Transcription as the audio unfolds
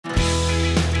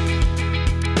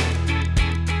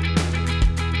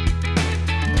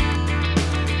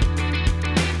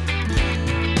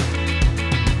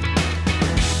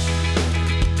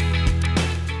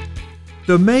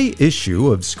The May issue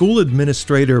of School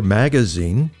Administrator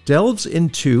magazine delves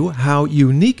into how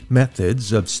unique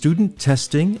methods of student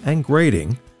testing and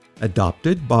grading,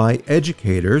 adopted by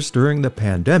educators during the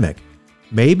pandemic,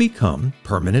 may become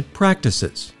permanent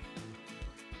practices.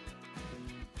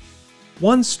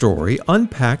 One story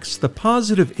unpacks the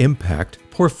positive impact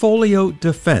portfolio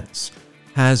defense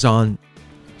has on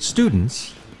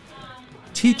students,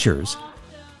 teachers,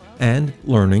 and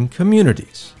learning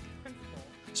communities.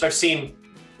 So I've seen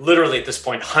literally at this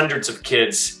point hundreds of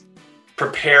kids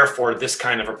prepare for this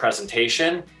kind of a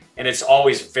presentation, and it's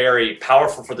always very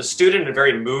powerful for the student and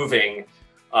very moving,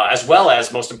 as well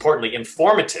as, most importantly,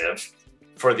 informative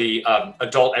for the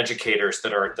adult educators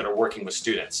that are working with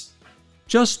students.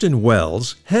 Justin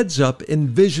Wells heads up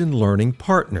Envision Learning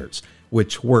Partners,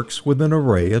 which works with an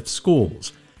array of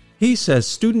schools. He says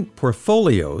student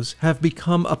portfolios have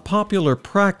become a popular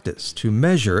practice to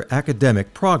measure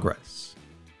academic progress.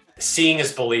 Seeing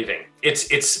is believing.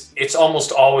 It's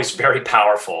almost always very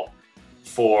powerful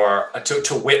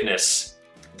to witness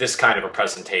this kind of a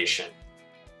presentation.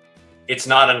 It's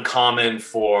not uncommon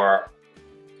for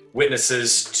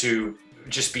witnesses to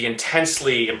just be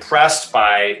intensely impressed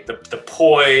by the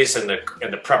poise and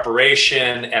the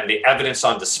preparation and the evidence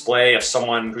on display of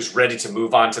someone who's ready to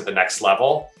move on to the next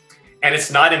level. And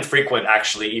it's not infrequent,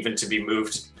 actually, even to be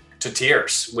moved to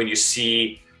tears when you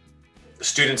see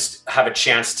students have a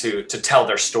chance to tell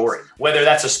their story. Whether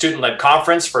that's a student-led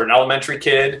conference for an elementary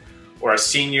kid or a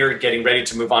senior getting ready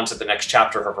to move on to the next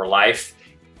chapter of her life,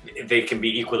 they can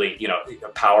be equally,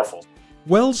 powerful.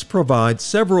 Wells provides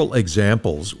several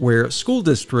examples where school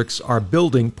districts are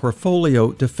building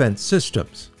portfolio defense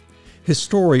systems. His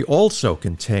story also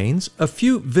contains a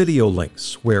few video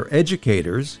links where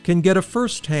educators can get a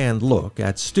first-hand look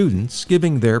at students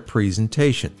giving their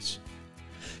presentations.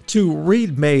 To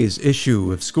read May's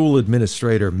issue of School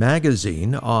Administrator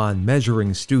magazine on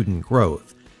measuring student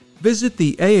growth, visit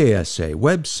the AASA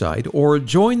website or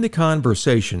join the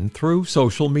conversation through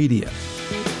social media.